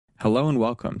Hello and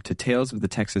welcome to Tales of the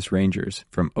Texas Rangers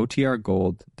from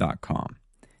OTRGold.com.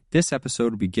 This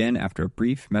episode will begin after a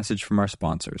brief message from our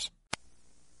sponsors.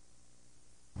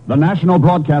 The National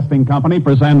Broadcasting Company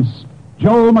presents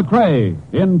Joel McCrea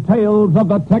in Tales of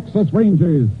the Texas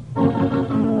Rangers.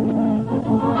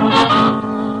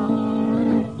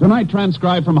 Tonight,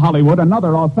 transcribed from Hollywood,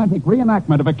 another authentic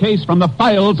reenactment of a case from the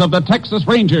files of the Texas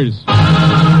Rangers.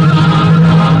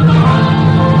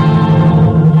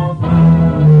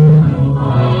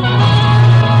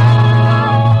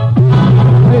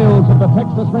 The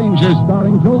Texas Rangers,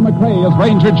 starring Joel McCrea as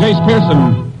Ranger Jace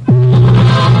Pearson.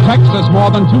 Texas, more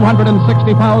than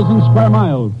 260,000 square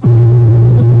miles. To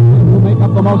make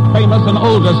up the most famous and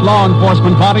oldest law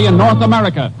enforcement body in North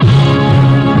America.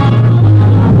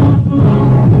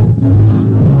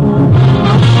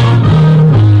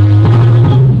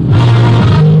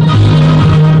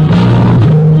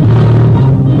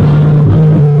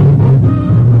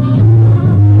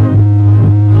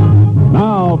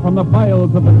 From the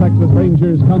files of the Texas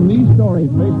Rangers come these stories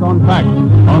based on fact.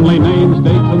 Only names,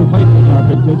 dates, and places are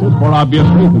fictitious for obvious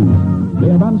reasons.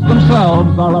 The events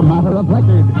themselves are a matter of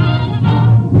record.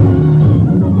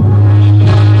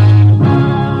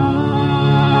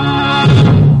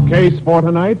 Case for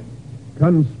tonight,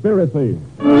 conspiracy.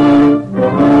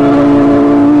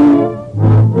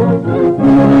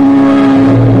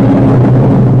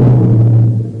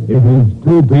 It is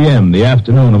 2 p.m., the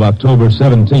afternoon of October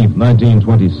 17th,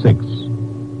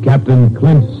 1926. Captain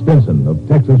Clint Stinson of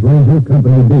Texas Ranger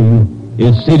Company B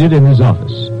is seated in his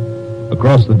office.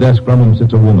 Across the desk from him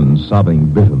sits a woman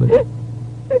sobbing bitterly.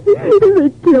 They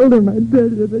killed him, I tell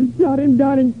you. They shot him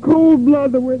down in cold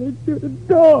blood the way they shoot a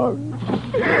dog.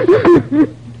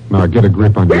 Now, get a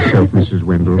grip on yourself, Mrs.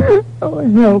 Wendell. Oh,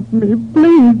 help me.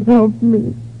 Please help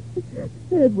me.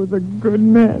 Ed was a good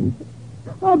man.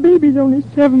 Our baby's only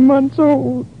 7 months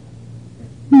old.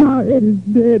 Now Ed is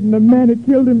dead, and the man who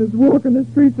killed him is walking the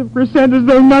streets of Crescenta as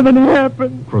though nothing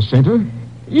happened. Crescenta?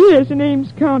 Yes, in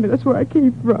Ames County. That's where I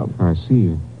came from. I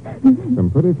see. Some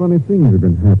pretty funny things have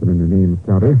been happening in Ames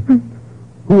County.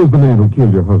 Who was the man who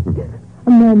killed your husband? A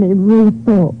man named Ray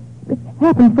Thorpe. It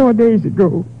happened 4 days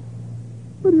ago.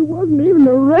 But he wasn't even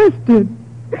arrested.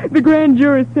 The grand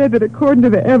jury said that according to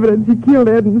the evidence, he killed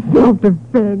Ed in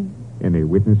self-defense. Any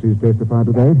witnesses testify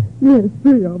to that? Yes,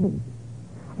 3 of them.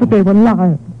 But they were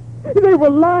lying. They were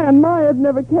lying. My Ed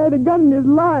never carried a gun in his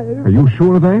life. Are you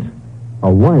sure of that? A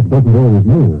wife doesn't always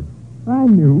know. I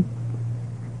knew.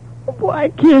 Why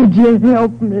can't you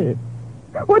help me?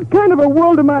 What kind of a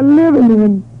world am I living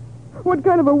in? What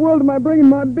kind of a world am I bringing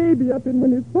my baby up in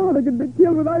when his father could be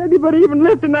killed without anybody even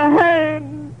lifting a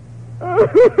hand?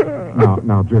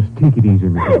 Now, just take it easy,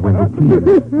 Mrs. Wendell,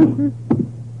 please.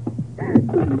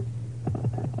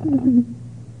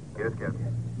 Yes, Captain.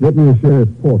 Get me a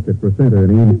sheriff's post at Crescenta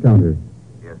in Ames County.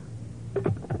 Yes.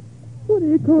 What are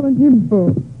you calling him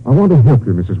for? I want to help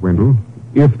you, Mrs. Wendell,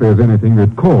 if there's anything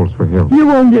that calls for help. You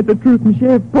won't get the truth from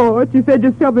Sheriff Porch. You said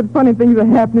yourself that funny things are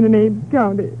happening in Ames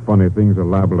County. Funny things are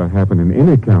liable to happen in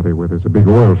any county where there's a big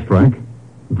oil strike.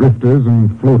 Drifters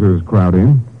and floaters crowd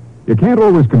in. You can't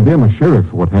always condemn a sheriff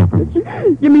for what happens.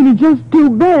 You mean it's just too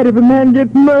bad if a man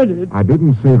gets murdered? I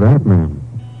didn't say that, ma'am.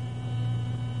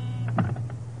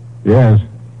 Yes.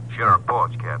 Sheriff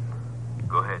Porch, Captain.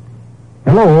 Go ahead.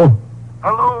 Hello.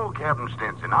 Hello, Captain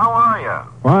Stinson. How are you?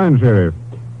 Fine, Sheriff.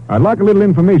 I'd like a little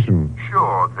information.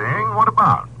 Sure thing. What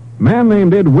about? Man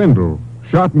named Ed Wendell,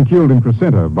 shot and killed in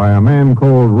Crescenta by a man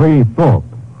called Ray Thorpe.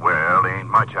 Well, ain't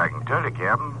much I can tell you,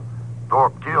 Captain.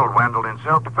 Thorpe killed Wendell in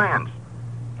self-defense.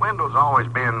 Wendell's always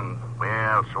been,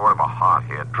 well, sort of a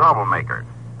hothead troublemaker.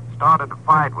 Started a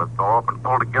fight with Thorpe and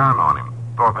pulled a gun on him.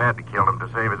 Thorpe had to kill him to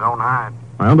save his own hide.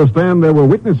 I understand there were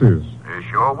witnesses. There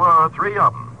sure were 3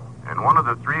 of them. And one of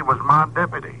the 3 was my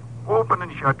deputy. Open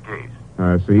and shut case.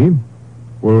 I see.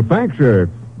 Well, thanks, Sheriff.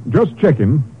 Just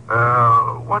checking.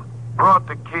 What brought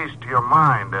the case to your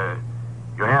mind?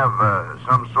 You have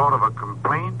some sort of a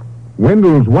complaint?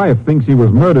 Wendell's wife thinks he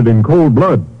was murdered in cold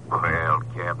blood. Well,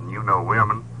 Captain, you know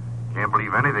women. Can't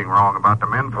believe anything wrong about the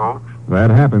men folks.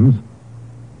 That happens.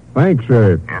 Thanks,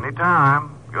 Sheriff. Anytime.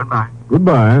 Goodbye.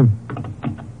 Goodbye.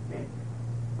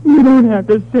 You don't have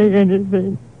to say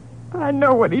anything. I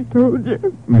know what he told you.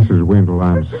 Mrs. Wendell,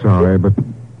 I'm sorry, but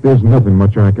there's nothing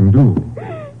much I can do.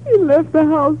 He left the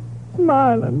house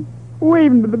smiling,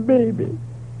 waving to the baby.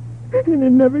 And he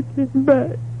never came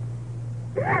back.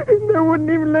 They wouldn't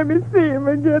even let me see him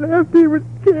again after he was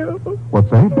killed.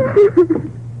 What's that?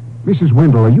 Mrs.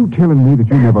 Wendell, are you telling me that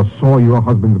you never saw your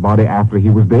husband's body after he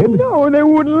was dead? No, they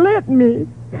wouldn't let me.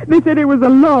 They said it was a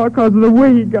law because of the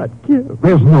way he got killed.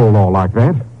 There's no law like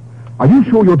that. Are you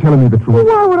sure you're telling me the truth?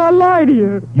 Why would I lie to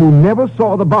you? You never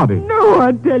saw the body. No,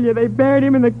 I tell you, they buried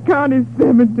him in the county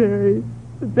cemetery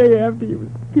the day after he was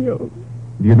killed.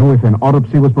 Do you know if an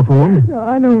autopsy was performed?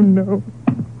 I don't know.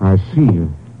 I see.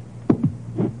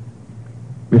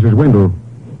 Mrs. Wendell,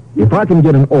 if I can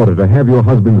get an order to have your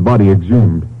husband's body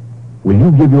exhumed, will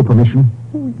you give your permission?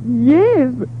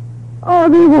 Yes. Oh,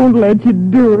 they won't let you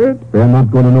do it. They're not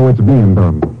going to know it's being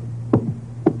done.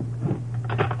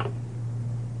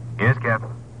 Yes, Captain.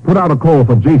 Put out a call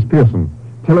for Jace Pearson.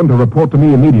 Tell him to report to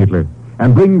me immediately.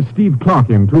 And bring Steve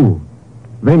Clark in, too.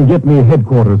 Then get me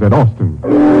headquarters at Austin.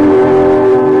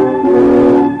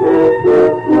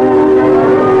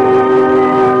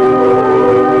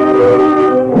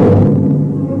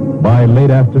 By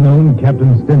late afternoon,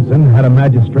 Captain Stinson had a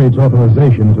magistrate's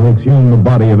authorization to exhume the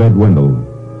body of Ed Wendell.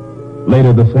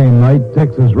 Later the same night,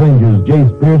 Texas Rangers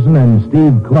Jace Pearson and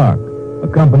Steve Clark,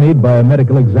 accompanied by a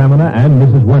medical examiner and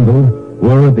Mrs. Wendell,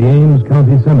 were at the Ames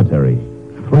County Cemetery,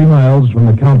 3 miles from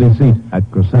the county seat at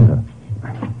Crescenta.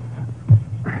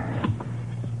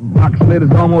 Box lid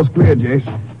is almost clear, Jace.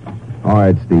 All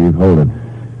right, Steve, hold it.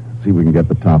 See if we can get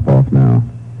the top off now.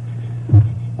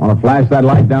 Want to flash that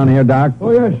light down here, Doc?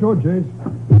 Oh, yeah, sure, Jace.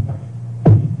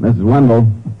 Mrs. Wendell,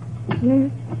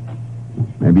 Yes?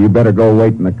 maybe you better go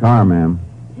wait in the car, ma'am.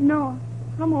 No,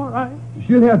 I'm all right.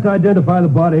 She'll have to identify the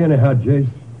body anyhow, Jace.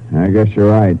 I guess you're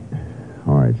right.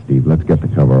 All right, Steve, let's get the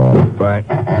cover off. Fine.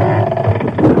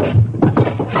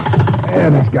 Yeah,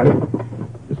 that's got it.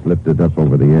 Just lift it up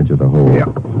over the edge of the hole. Yeah.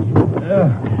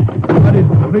 Body's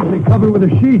completely covered with a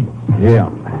sheet. Yeah.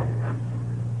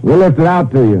 We'll lift it out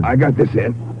to you. I got this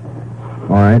end.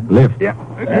 All right, lift. Yeah.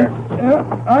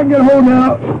 I can get hold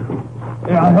now.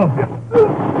 Yeah, I'll help you.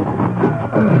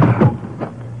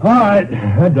 All right,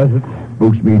 that does it.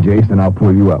 Boost me, Jason, I'll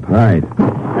pull you up. Right.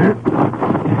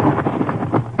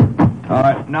 All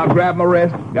right, now grab my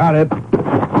wrist. Got it.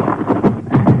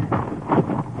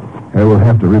 Hey, we'll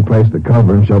have to replace the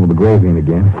cover and shovel the grave in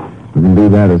again. We can do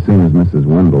that as soon as Mrs.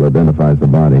 Wendell identifies the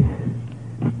body.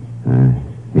 I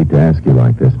hate to ask you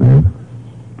like this, ma'am.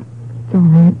 It's all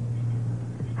right.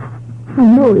 I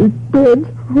know he's dead.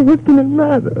 What can it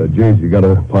matter? Jace, you got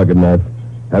a pocket knife.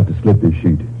 Have to slit this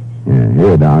sheet. Yeah,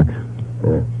 here, Doc.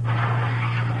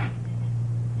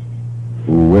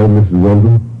 Well, Mrs.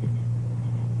 Wendell?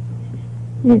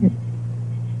 Yes.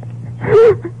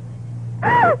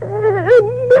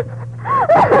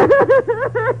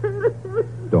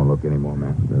 Don't look anymore,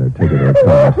 ma'am. Better take it to the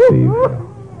car, Steve.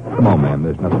 Come on, ma'am.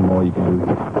 There's nothing more you can do.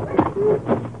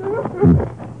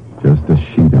 Just a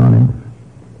sheet on him.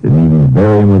 Didn't even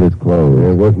bury him with his clothes.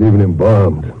 It wasn't even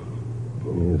embalmed.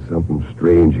 There's something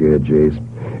strange here, Jace.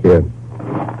 Here.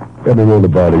 Let me roll the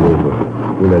body over.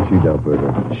 Pull that sheet down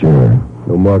further. Sure.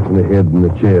 No marks on the head and the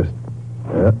chest.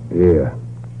 Here.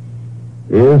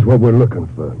 Here's what we're looking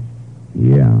for.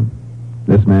 Yeah.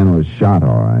 This man was shot,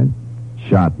 all right.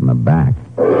 Shot in the back.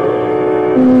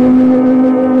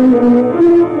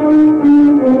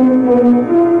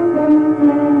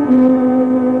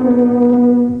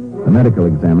 The medical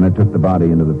examiner took the body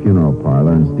into the funeral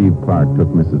parlor, and Steve Clark took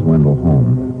Mrs. Wendell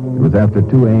home. It was after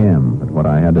 2 a.m., but what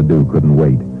I had to do couldn't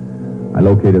wait. I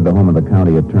located the home of the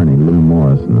county attorney, Lou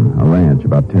Morrison, a ranch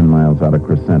about 10 miles out of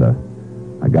Crescenta.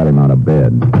 I got him out of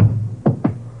bed.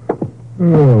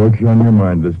 Oh, what's on your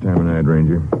mind this time of night,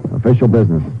 Ranger? Official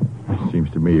business. Seems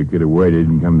to me you could have waited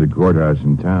and come to the courthouse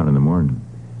in town in the morning.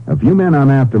 A few men I'm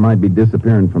after might be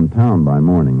disappearing from town by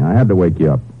morning. I had to wake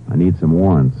you up. I need some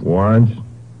warrants. Warrants?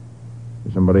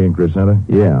 For somebody in Crescenta?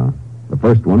 Yeah. The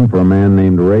first one for a man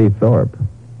named Ray Thorpe.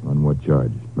 On what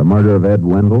charge? The murder of Ed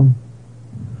Wendell.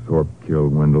 Thorpe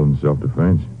killed Wendell in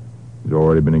self-defense. He's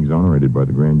already been exonerated by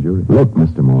the grand jury. Look,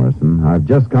 Mr. Morrison, I've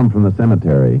just come from the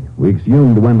cemetery. We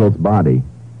exhumed Wendell's body.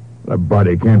 That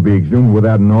body can't be exhumed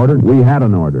without an order. We had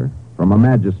an order from a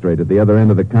magistrate at the other end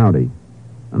of the county.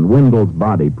 And Wendell's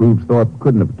body proves Thorpe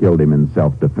couldn't have killed him in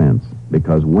self-defense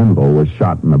because Wendell was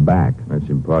shot in the back. That's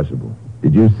impossible.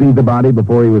 Did you see the body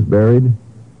before he was buried?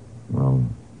 Well,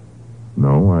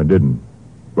 no, I didn't.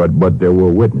 But there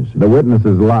were witnesses. The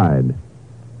witnesses lied.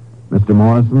 Mr.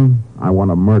 Morrison, I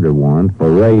want a murder warrant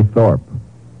for Ray Thorpe.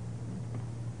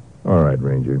 All right,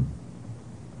 Ranger.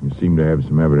 You seem to have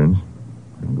some evidence.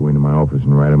 I'll go into my office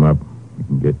and write them up. You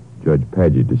can get Judge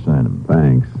Paget to sign them.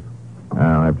 Thanks.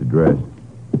 I'll have to dress.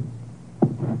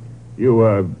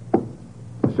 You,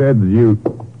 said that you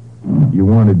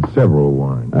wanted several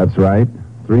warrants. That's right.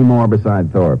 3 more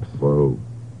beside Thorpe's. For who?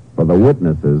 For the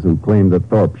witnesses who claimed that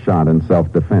Thorpe shot in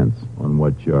self-defense. On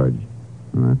what charge?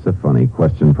 That's a funny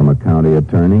question from a county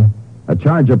attorney. A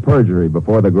charge of perjury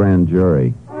before the grand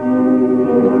jury.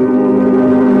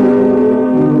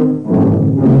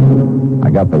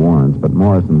 I got the warrants, but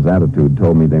Morrison's attitude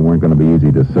told me they weren't going to be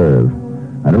easy to serve.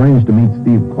 I'd arranged to meet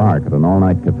Steve Clark at an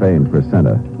all-night cafe in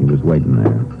Crescenta. He was waiting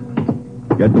there.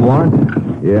 Get the warrant?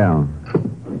 Yeah.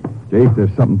 Jace,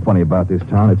 there's something funny about this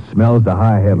town. It smells to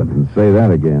high heaven. And say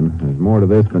that again. There's more to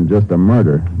this than just a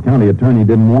murder. The county attorney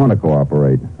didn't want to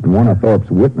cooperate, and one of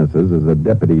Thorpe's witnesses is a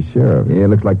deputy sheriff. Yeah, it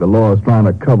looks like the law is trying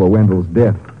to cover Wendell's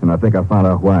death, and I think I found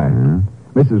out why. Yeah?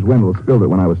 Mrs. Wendell spilled it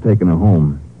when I was taking her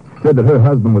home. Said that her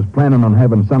husband was planning on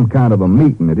having some kind of a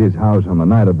meeting at his house on the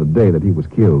night of the day that he was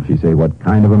killed. She say what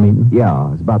kind of a meeting?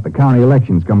 Yeah, it's about the county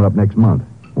elections coming up next month.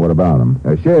 What about him?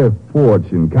 Sheriff Porch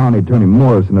and County Attorney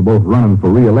Morrison are both running for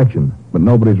re-election, but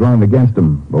nobody's running against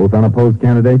them. Both unopposed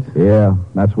candidates? Yeah,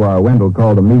 that's why Wendell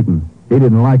called a meeting. He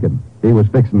didn't like it. He was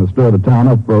fixing to stir the town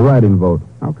up for a write-in vote.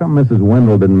 How come Mrs.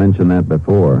 Wendell didn't mention that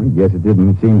before? I guess it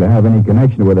didn't seem to have any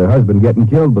connection with her husband getting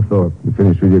killed by Thorpe. You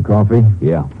finished with your coffee?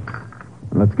 Yeah.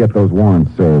 Let's get those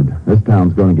warrants served. This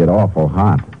town's going to get awful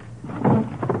hot.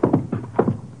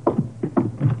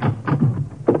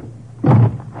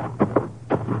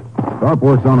 Thorpe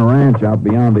works on a ranch out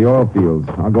beyond the oil fields.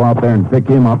 I'll go out there and pick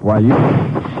him up while you...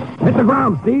 Hit the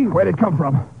ground, Steve. Where'd it come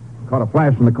from? Caught a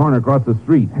flash from the corner across the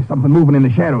street. There's something moving in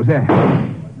the shadows there.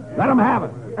 Let him have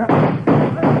it.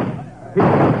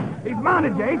 He's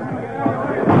mounted, Jace.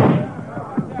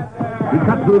 He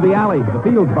cut through the alley. The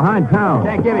field's behind town.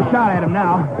 Can't get a shot at him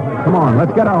now. Come on,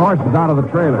 let's get our horses out of the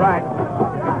trailer. Right.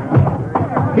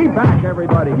 Keep back,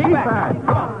 everybody. Keep back.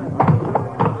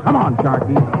 Come on,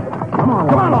 Sharky. Come on,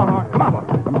 Longhorn. Come on, boy.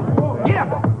 Come on. Get up.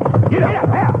 Get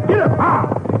up. Get up. Ah.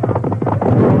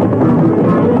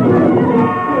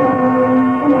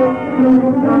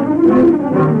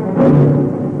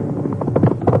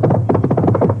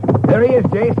 There he is,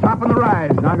 Jace, topping the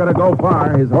rise. Not going to go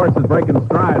far. His horse is breaking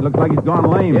stride. Looks like he's gone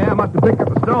lame. Yeah, must have picked up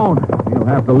a stone. You'll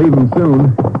have to leave him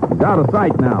soon. He's out of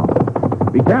sight now.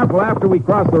 Be careful after we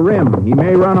cross the rim. He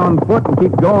may run on foot and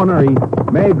keep going, or he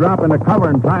may drop into cover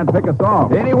and try and pick us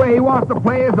off. Any way he wants to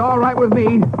play is all right with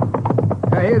me.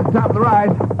 Here's the top of the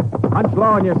rise. Punch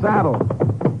low in your saddle.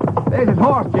 There's his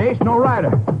horse, Jace, no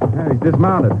rider. Yeah, he's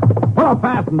dismounted. Pull up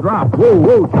fast and drop.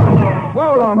 Whoa.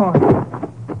 Whoa, Longhorn.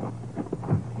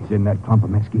 He's in that clump of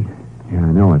mesquite. Yeah,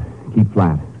 I know it. Keep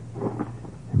flat.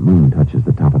 The moon touches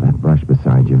the top of that brush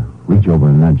beside you. Reach over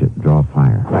and nudge it. Draw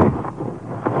fire. Right.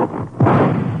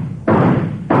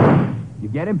 You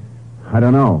get him? I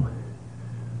don't know.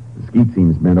 The skeet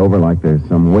seems bent over like there's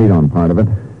some weight on part of it.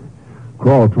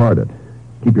 Crawl toward it.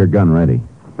 Keep your gun ready.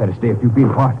 Better stay a few feet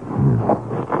apart. Yeah.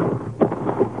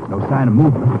 No sign of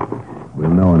movement. We'll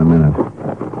know in a minute.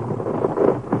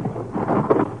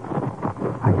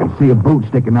 I can see a boot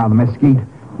sticking out of the mesquite.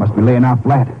 Must be laying out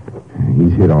flat.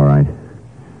 He's hit all right.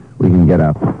 We can get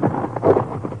up.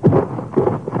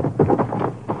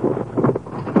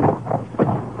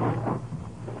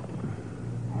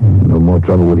 No more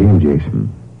trouble with him, Jason.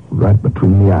 Right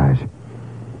between the eyes.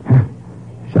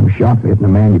 Some shot hitting a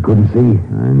man you couldn't see.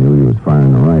 I knew he was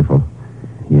firing a rifle.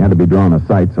 He had to be drawn a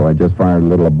sight, so I just fired a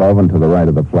little above and to the right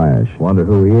of the flash. Wonder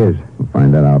who he is. We'll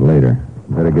find that out later.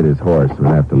 Better get his horse.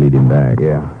 We'll have to lead him back.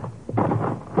 Yeah.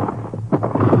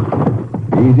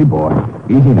 Easy, boy.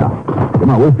 Easy now. Come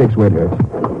on, we'll fix where it hurts.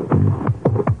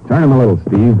 Turn him a little,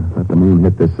 Steve. Let the moon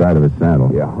hit this side of his saddle.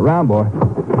 Yeah, around, boy.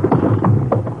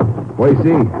 What do you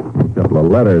see? A couple of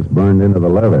letters burned into the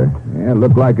leather. Yeah,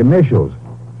 look like initials.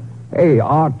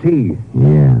 A-R-T.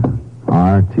 Yeah,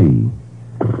 R.T.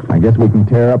 I guess we can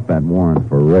tear up that warrant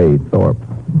for Ray Thorpe.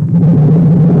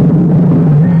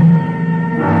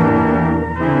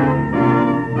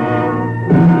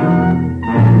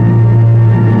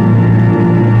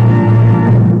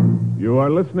 You are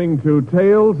listening to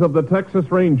Tales of the Texas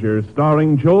Rangers,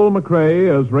 starring Joel McRae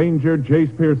as Ranger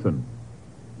Jace Pearson.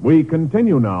 We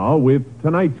continue now with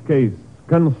tonight's case,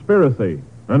 Conspiracy,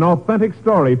 an authentic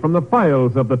story from the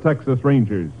files of the Texas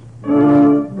Rangers.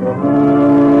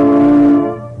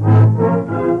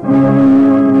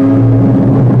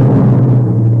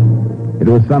 It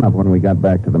was sunup when we got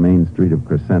back to the main street of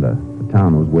Crescenta. The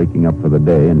town was waking up for the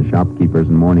day, and shopkeepers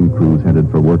and morning crews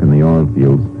headed for work in the oil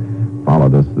fields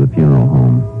followed us to the funeral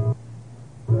home.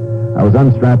 I was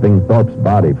unstrapping Thorpe's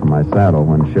body from my saddle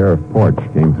when Sheriff Porch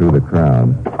came through the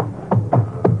crowd.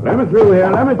 Let me through here.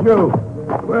 Let me through.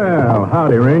 Well,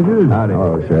 howdy, Rangers. Howdy.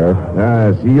 Hello,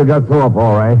 Sheriff. See, you got Thorpe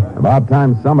all right. About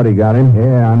time somebody got him.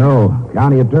 Yeah, I know.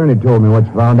 County attorney told me what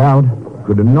you found out.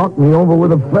 Could have knocked me over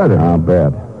with a feather. I'll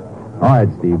bet. All right,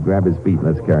 Steve, grab his feet and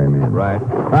let's carry him in. Right.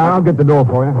 I'll get the door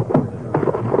for you.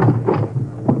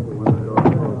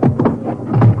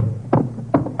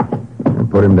 And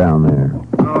put him down there.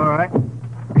 All right.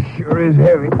 Sure is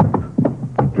heavy.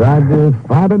 tried to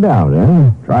fight it out, eh?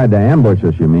 Tried to ambush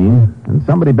us, you mean? And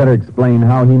somebody better explain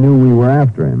how he knew we were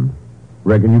after him.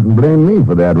 Reckon you can blame me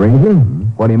for that, Ranger.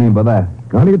 What do you mean by that?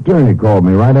 County attorney called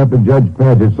me right after Judge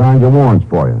Paget signed your warrants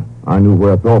for you. I knew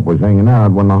where Thorpe was hanging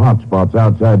out when the hot spot's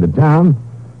outside the town.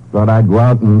 Thought I'd go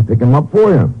out and pick him up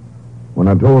for you. When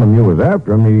I told him you was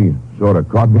after him, he sort of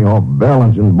caught me off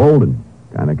balance and bolted.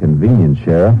 Kind of convenient,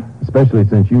 Sheriff. Especially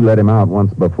since you let him out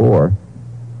once before.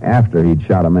 After he'd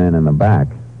shot a man in the back.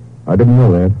 I didn't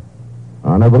know that.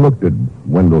 I never looked at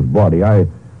Wendell's body. I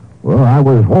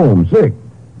was home sick.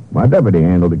 My deputy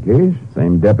handled the case.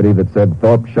 Same deputy that said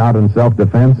Thorpe shot in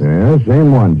self-defense? Yeah,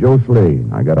 same one, Joe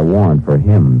Slade. I got a warrant for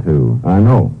him, too. I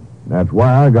know. That's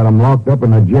why I got him locked up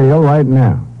in a jail right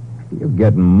now. You're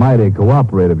getting mighty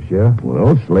cooperative, Sheriff.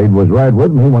 Well, Slade was right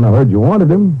with me when I heard you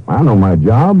wanted him. I know my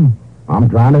job. I'm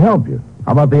trying to help you.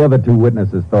 How about the other two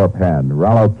witnesses Thorpe had?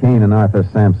 Rollo Kane and Arthur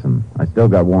Sampson. I still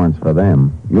got warrants for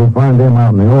them. You'll find them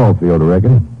out in the oil field, I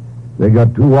reckon. They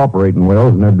got 2 operating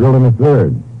wells, and they're drilling a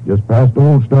 3rd. Just past the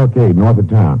old stockade north of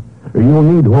town. You'll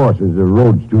need horses. The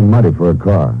road's too muddy for a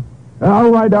car. I'll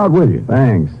ride out with you.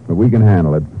 Thanks, but we can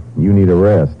handle it. You need a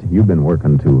rest. You've been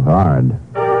working too hard.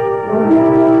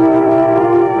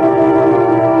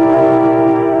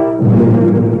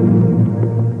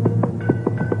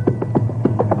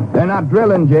 They're not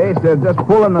drilling, Jace. They're just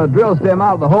pulling the drill stem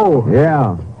out of the hole.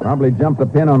 Yeah, probably jumped the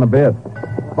pin on the bit.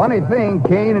 Funny thing,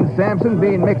 Kane and Sampson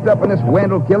being mixed up in this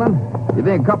Wendell killing. You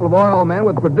think a couple of oil men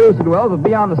with producing wells would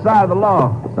be on the side of the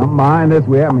law. Something behind this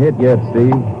we haven't hit yet,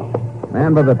 Steve.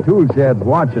 Man by the tool shed's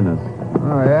watching us.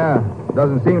 Oh, yeah.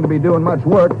 Doesn't seem to be doing much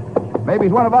work. Maybe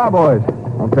he's one of our boys.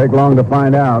 Won't take long to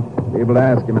find out. Be able to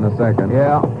ask him in a second.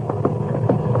 Yeah.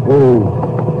 Oh,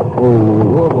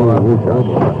 boy.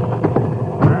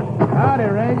 Howdy,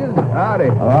 Rangers. Howdy.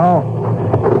 Hello.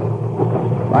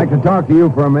 Like to talk to you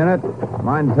for a minute.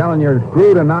 Mind telling your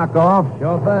crew to knock off?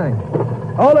 Sure thing.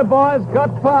 Hold it, boys. Cut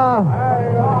fire.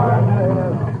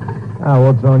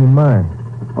 What's on your mind?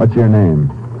 What's your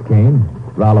name? Kane.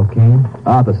 Rollo Kane.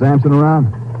 Arthur Sampson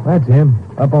around? That's him.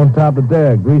 Up on top of the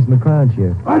derrick, greasing the crown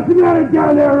shift. What's the matter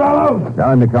down there, Rollo?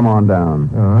 Tell him to come on down.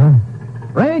 All right.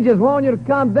 Rangers want you to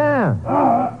come down.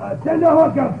 Send a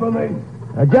hookup for me.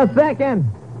 Just a second.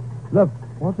 Look,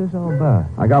 what's this all about?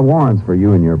 I got warrants for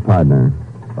you and your partner.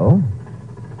 Oh?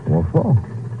 What for?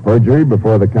 Perjury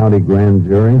before the county grand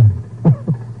jury.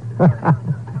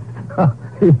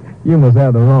 You must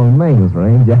have the wrong names,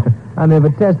 Ranger. I never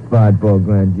testified for a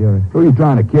grand jury. Who are you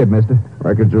trying to kid, mister?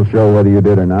 Records will show whether you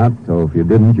did or not, so if you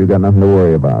didn't, you got nothing to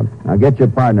worry about. Now get your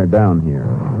partner down here.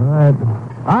 All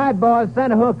right, boys,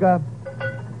 send a hookup.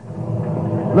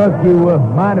 Look, you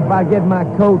mind if I get my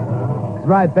coat? It's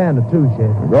right there in the tool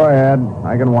shed. Go ahead.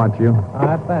 I can watch you. All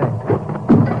right, thanks.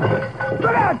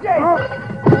 Look out,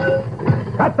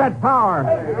 Jake! Cut that power!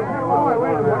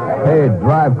 Hey,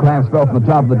 drive clamps fell from the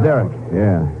top of the derrick.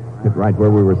 Yeah, hit right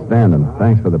where we were standing.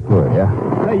 Thanks for the push. Yeah.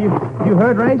 Hey, you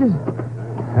heard, Rangers?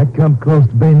 That come close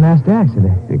to being a nasty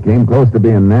accident. It came close to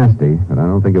being nasty, but I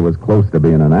don't think it was close to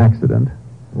being an accident.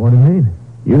 What do you mean?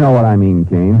 You know what I mean,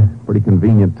 Kane. Pretty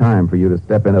convenient time for you to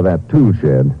step into that tool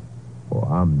shed. Well,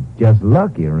 I'm just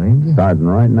lucky, Ranger. Sergeant,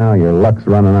 right now your luck's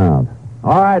running out.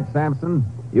 All right, Sampson.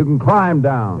 You can climb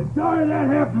down. Sorry that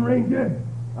happened, Ranger.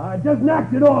 I just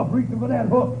knocked it off reaching for that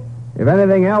hook. If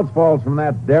anything else falls from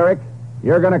that derrick,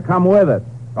 you're going to come with it.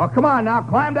 Oh, come on now.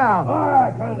 Climb down. All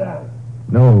right, come down.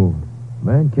 No,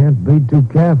 man can't be too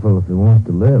careful if he wants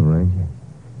to live, Ranger.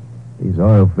 These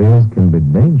oil fields can be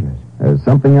dangerous. There's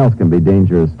something else can be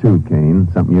dangerous, too, Kane.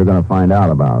 Something you're going to find out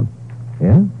about.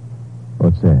 Yeah?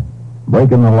 What's that?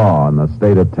 Breaking the law in the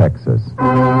state of Texas.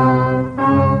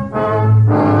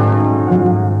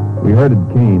 We herded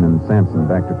Kane and Sampson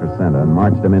back to Crescenta and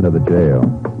marched them into the jail.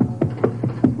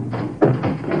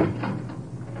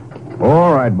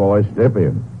 All right, boys, step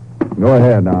in. Go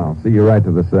ahead now. I'll see you right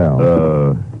to the cell.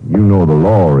 You know the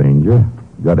law, Ranger.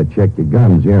 Got to check your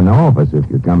guns here in the office if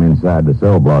you come inside the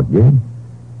cell block gate.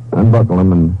 Unbuckle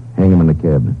them and hang them in the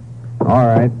cabinet. All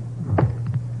right.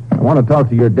 I want to talk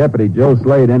to your deputy, Joe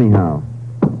Slade, anyhow.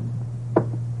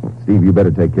 Steve, you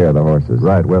better take care of the horses.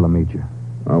 Right, where'll I meet you?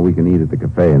 We can eat at the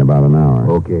cafe in about an hour.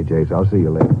 Okay, Jace. I'll see you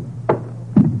later.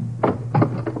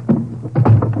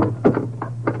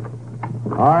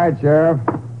 All right, Sheriff.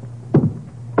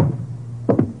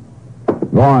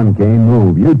 Go on, Kane.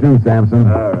 Move. You too, Sampson.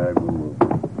 All right, move.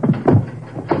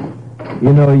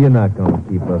 You know you're not going to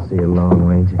keep us here long,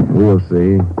 Ranger. We'll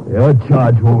see. Your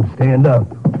charge won't stand up.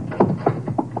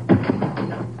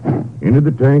 Into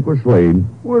the tank with Slade.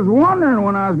 Was wondering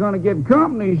when I was going to get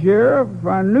company, Sheriff.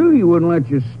 I knew you wouldn't let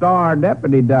your star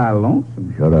deputy die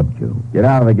lonesome. Shut up, Joe. Get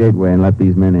out of the gateway and let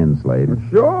these men in, Slade.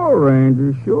 Sure,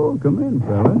 Ranger, sure. Come in,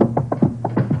 fella.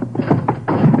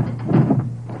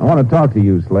 I want to talk to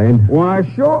you, Slade. Why,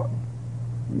 sure.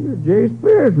 You're Jace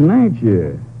Pearson, ain't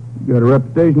you? You got a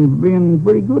reputation for being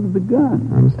pretty good with the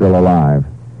gun. I'm still alive.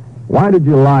 Why did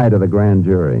you lie to the grand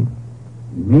jury?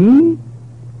 Me?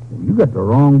 You got the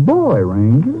wrong boy,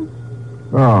 Ranger.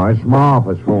 Oh, it's my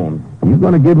office phone. You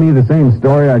going to give me the same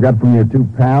story I got from your two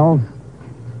pals?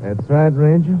 That's right,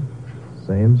 Ranger.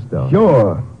 Same stuff.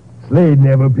 Sure. Slade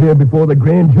never appeared before the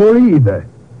grand jury either.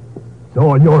 It's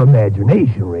all your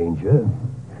imagination, Ranger.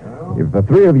 If the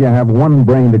three of you have one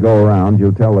brain to go around,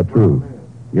 you'll tell the truth.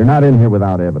 You're not in here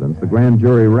without evidence. The grand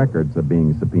jury records are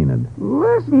being subpoenaed.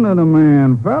 Listen to the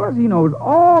man, fellas. He knows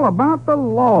all about the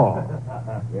law.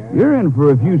 You're in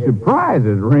for a few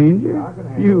surprises, Ranger.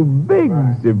 A few big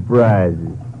surprises.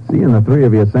 Seeing the three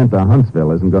of you sent to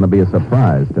Huntsville isn't going to be a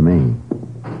surprise to me.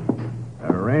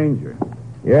 Ranger.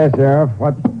 Yes, Sheriff.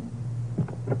 What?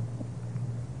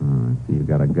 I see you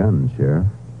got a gun, Sheriff.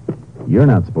 You're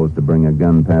not supposed to bring a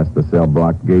gun past the cell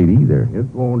block gate either. It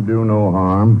won't do no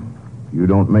harm. You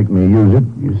don't make me use it.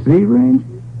 You see, Ranger?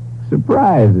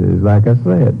 Surprises, like I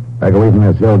said. Back away from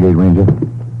that cell gate, Ranger.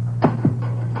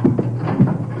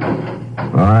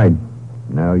 All right.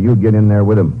 Now you get in there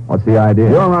with him. What's the idea?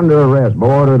 You're under arrest by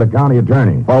order of the county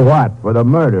attorney. For what? For the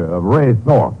murder of Ray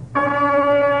Thorpe.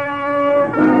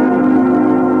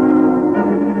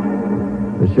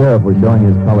 The sheriff was showing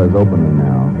his colors openly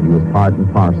now. He was part and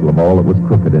parcel of all that was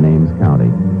crooked in Ames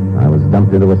County. I was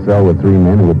dumped into a cell with three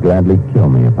men who would gladly kill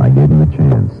me if I gave them the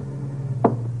chance.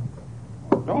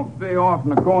 Don't stay off in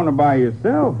the corner by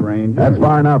yourself, Ranger. That's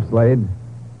far enough, Slade.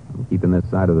 I'm keeping this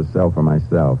side of the cell for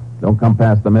myself. Don't come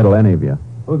past the middle, any of you.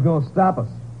 Who's going to stop us?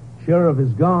 Sheriff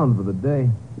is gone for the day.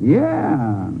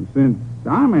 Yeah, and since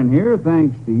I'm in here,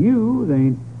 thanks to you, there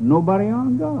ain't nobody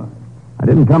on guard. I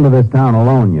didn't come to this town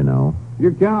alone, you know.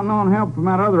 You're counting on help from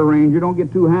that other ranger. Don't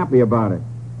get too happy about it.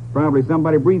 Probably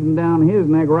somebody breathing down his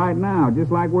neck right now, just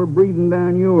like we're breathing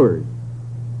down yours.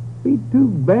 Be too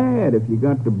bad if you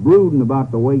got to brooding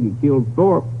about the way you killed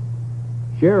Thorpe.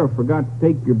 Sheriff forgot to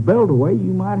take your belt away,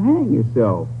 you might hang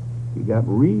yourself. You got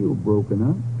real broken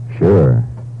up. Sure.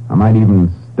 I might even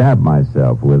stab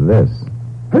myself with this.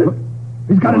 Hey,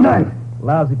 he's got a knife.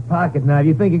 Lousy pocket knife.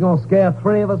 You think you're going to scare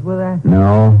three of us with that?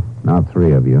 No, not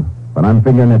three of you. But I'm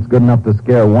figuring it's good enough to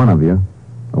scare one of you.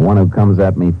 The one who comes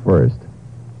at me first.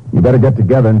 You better get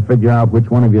together and figure out which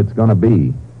one of you it's going to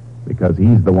be. Because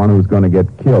he's the one who's going to get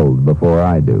killed before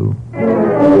I do. I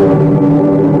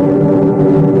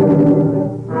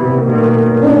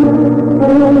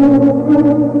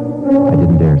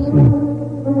didn't dare sleep.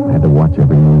 I had to watch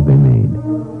every move they made.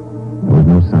 There was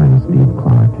no sign of Steve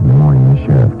Clark. In the morning, the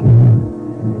sheriff came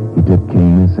in. He took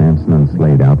Kane, Sampson, and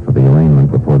Slade out for the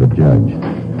arraignment before the judge.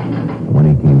 When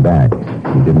he came back,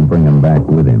 he didn't bring them back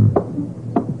with him.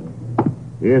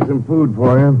 Here's some food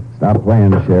for you. Stop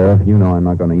playing, Sheriff. You know I'm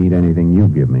not going to eat anything you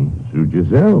give me. Suit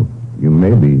yourself. You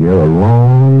may be here a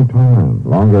long time.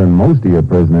 Longer than most of your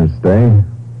prisoners stay.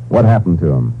 What happened to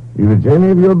him? If it's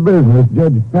any of your business,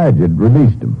 Judge Paget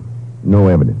released him. No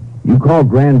evidence. You call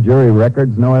grand jury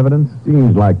records no evidence?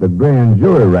 Seems like the grand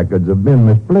jury records have been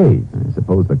misplaced. I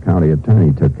suppose the county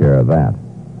attorney took care of that.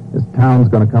 This town's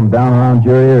going to come down around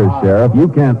your ears, Sheriff. You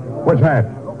can't... What's that?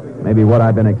 Maybe what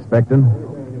I've been expecting.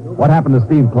 What happened to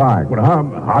Steve Clark? Well,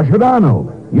 how should I know?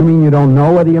 You mean you don't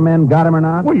know whether your men got him or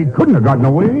not? Well, you couldn't have gotten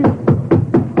away.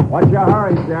 What's your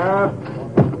hurry, Sheriff?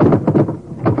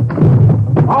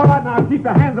 All right, now, keep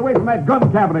your hands away from that gun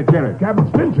cabinet, Sheriff. Captain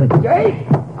Spencer.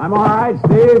 Jace! I'm all right,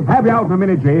 Steve. Have you out in a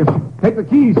minute, Jace. Take the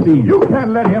keys, Steve. You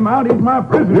can't let him out. He's my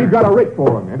prisoner. We've got a writ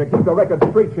for him, and to keep the record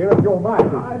straight, Sheriff, you're mine.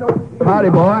 Howdy,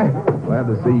 boy. Glad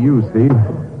to see you, Steve.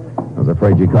 I was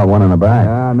afraid you caught one in the back.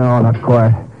 No, not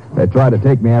quite. They tried to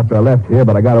take me after I left here,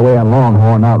 but I got away on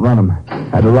Longhorn and outrun them.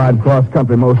 Had to ride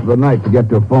cross-country most of the night to get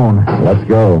to a phone. Let's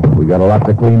go. We got a lot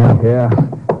to clean up. Yeah.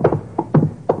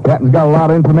 Captain's got a lot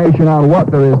of information on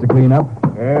what there is to clean up.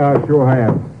 Yeah, I sure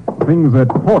have. Things that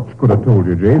Porch could have told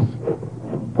you, Jace.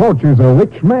 Porch is a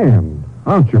rich man,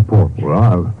 aren't you, Porch?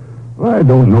 Well, I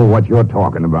don't know what you're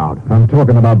talking about. I'm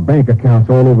talking about bank accounts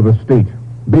all over the state.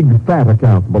 Big, fat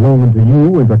accounts belonging to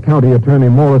you and to County Attorney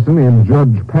Morrison and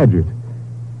Judge Paget.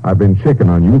 I've been checking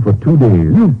on you for 2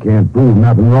 days. You can't prove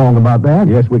nothing wrong about that.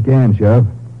 Yes, we can, Sheriff.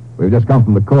 We've just come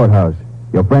from the courthouse.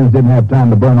 Your friends didn't have time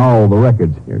to burn all the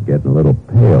records. You're getting a little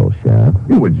pale, Sheriff.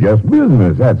 It was just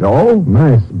business, that's all.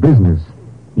 Nice business.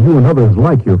 You and others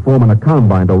like you forming a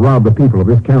combine to rob the people of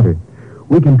this county.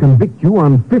 we can convict you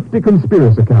on 50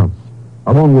 conspiracy counts,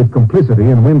 along with complicity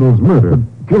in Wendell's murder.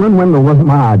 Killing Wendell wasn't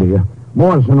my idea.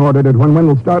 Morrison ordered it when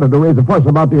Wendell started to raise a fuss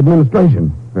about the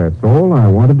administration. That's all I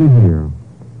wanted to hear.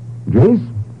 Jace,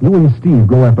 you and Steve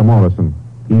go after Morrison.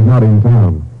 He's not in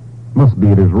town. Must be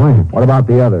at his ranch. What about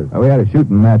the others? We had a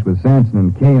shooting match with Sampson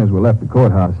and Kane as we left the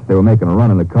courthouse. They were making a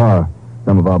run in the car.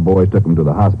 Some of our boys took them to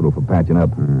the hospital for patching up.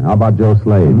 How about Joe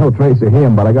Slade? There's no trace of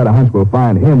him, but I got a hunch we'll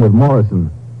find him with Morrison.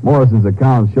 Morrison's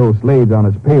account shows Slade's on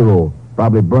his payroll,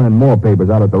 probably burning more papers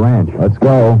out at the ranch. Let's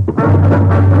go.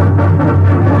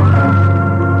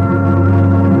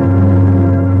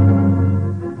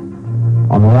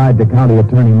 On the ride to County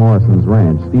Attorney Morrison's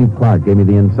ranch, Steve Clark gave me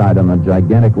the insight on the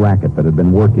gigantic racket that had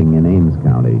been working in Ames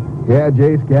County. Yeah,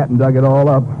 Jace Catton dug it all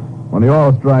up. When the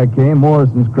oil strike came,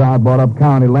 Morrison's crowd bought up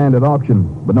county land at auction,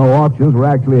 but no auctions were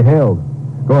actually held.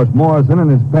 Of course, Morrison and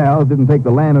his pals didn't take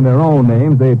the land in their own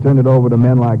names. They turned it over to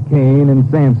men like Kane and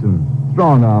Sampson.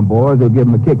 Strong-arm boys who'll give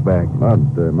them a kickback. But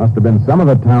must have been some of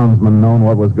the townsmen known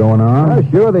what was going on.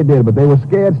 Sure they did, but they were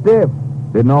scared stiff.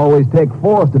 Didn't always take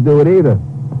force to do it either.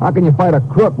 How can you fight a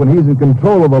crook when he's in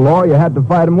control of the law you had to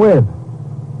fight him with?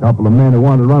 A couple of men who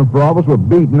wanted to run for office were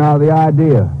beaten out of the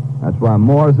idea. That's why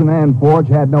Morrison and Forge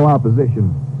had no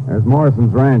opposition. There's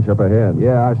Morrison's ranch up ahead.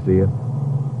 Yeah, I see it.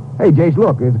 Hey, Jace,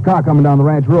 look, there's a car coming down the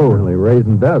ranch road. Really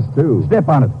raising dust, too. Step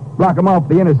on it. Block them off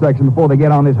the intersection before they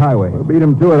get on this highway. We'll beat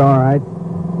them to it, all right.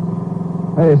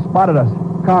 Hey, they spotted us.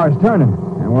 Car is turning.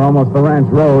 And we're almost the ranch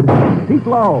road. Keep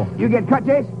low. You get cut,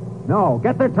 Jace? No,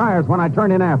 get their tires when I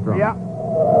turn in after them. Yeah.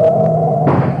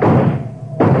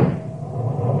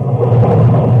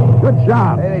 Good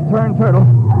shot. Hey, they turned turtle.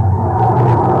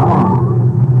 Come on.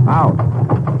 Out.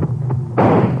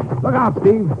 Look out,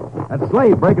 Steve. That's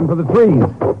Slade breaking for the trees.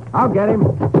 I'll get him.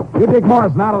 You dig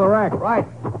Morrison out of the wreck. Right.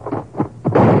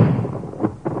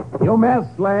 You miss,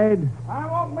 Slade. I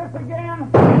won't miss again.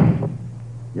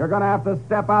 You're going to have to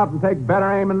step out and take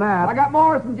better aim than that. I got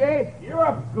Morrison, Jace. You're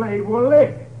up, Slade. We'll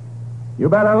lick. You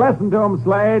better listen to him,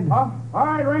 Slade. All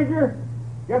right, Ranger.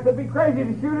 Guess it'd be crazy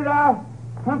to shoot it out.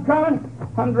 I'm coming.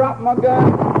 I'm dropping my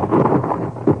gun.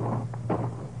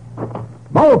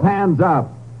 Both hands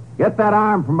up. Get that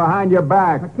arm from behind your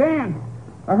back. I can.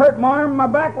 I hurt my arm and my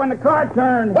back when the car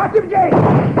turned. Watch him, Jace.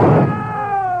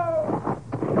 Oh!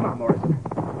 Come on, Morrison.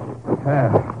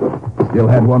 Still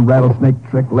had one rattlesnake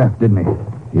trick left, didn't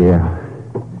he? Yeah.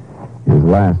 His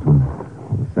last one.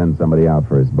 We'll send somebody out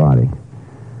for his body.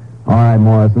 All right,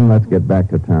 Morrison, let's get back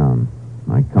to town.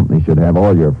 My company should have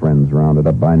all your friends rounded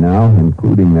up by now,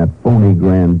 including that phony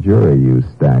grand jury you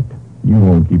stacked. You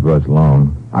won't keep us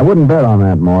long. I wouldn't bet on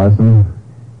that, Morrison.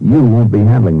 You won't be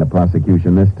handling the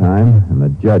prosecution this time, and the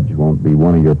judge won't be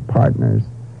one of your partners.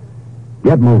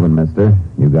 Get moving, mister.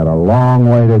 You've got a long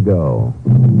way to go.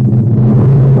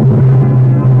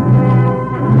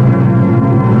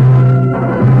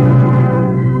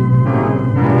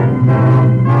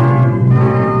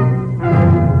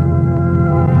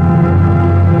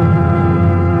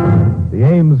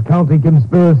 County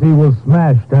conspiracy was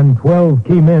smashed and 12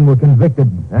 key men were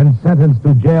convicted and sentenced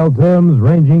to jail terms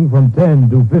ranging from 10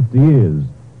 to 50 years.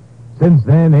 Since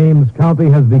then, Ames County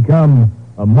has become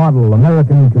a model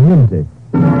American community.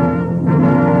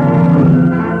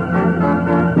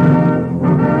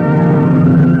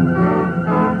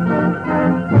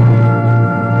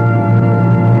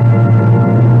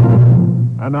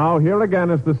 And now, here again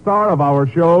is the star of our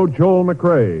show, Joel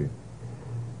McCrea.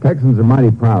 Texans are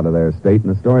mighty proud of their state, and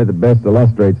the story that best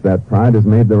illustrates that pride has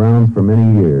made the rounds for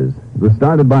many years. It was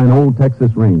started by an old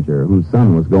Texas Ranger whose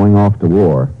son was going off to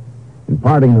war. In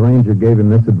parting, the Ranger gave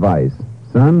him this advice.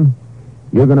 Son,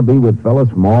 you're going to be with fellas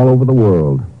from all over the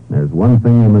world. There's one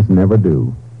thing you must never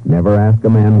do. Never ask a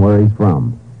man where he's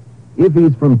from. If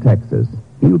he's from Texas,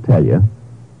 he'll tell you.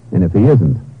 And if he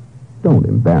isn't, don't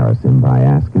embarrass him by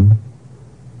asking.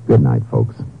 Good night,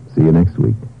 folks. See you next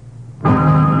week.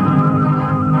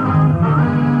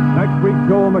 Next week,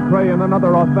 Joel McCrea in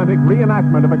another authentic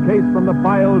reenactment of a case from the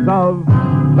files of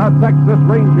the Texas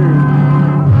Rangers.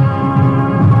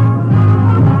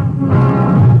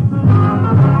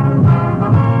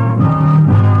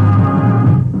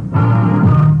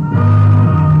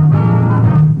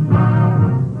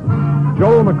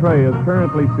 Joel McCrea is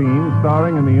currently seen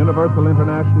starring in the Universal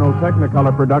International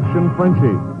Technicolor production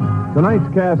Frenchie.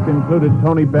 Tonight's cast included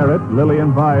Tony Barrett,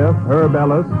 Lillian Vyeth, Herb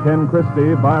Ellis, Ken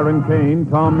Christie, Byron Kane,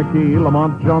 Tom McKee,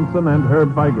 Lamont Johnson, and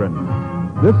Herb Vigran.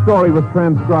 This story was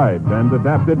transcribed and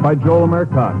adapted by Joel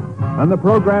Murcott, and the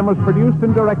program was produced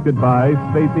and directed by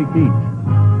Stacy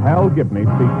Keach. Hal Gibney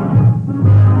speaking.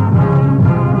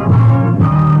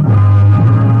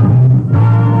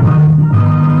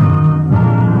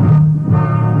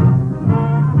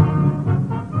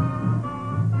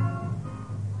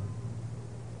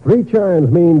 3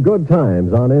 chimes mean good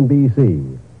times on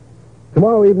NBC.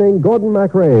 Tomorrow evening, Gordon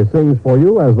MacRae sings for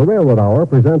you as the Railroad Hour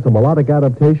presents a melodic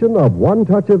adaptation of One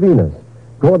Touch of Venus.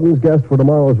 Gordon's guest for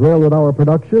tomorrow's Railroad Hour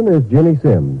production is Ginny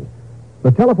Sims.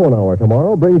 The Telephone Hour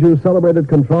tomorrow brings you celebrated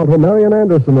contralto Marian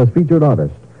Anderson as featured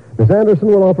artist. Miss Anderson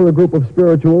will offer a group of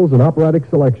spirituals and operatic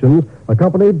selections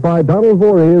accompanied by Donald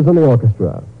Voorhees and the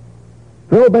orchestra.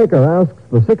 Phil Baker asks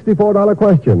the $64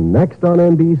 question next on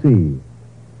NBC.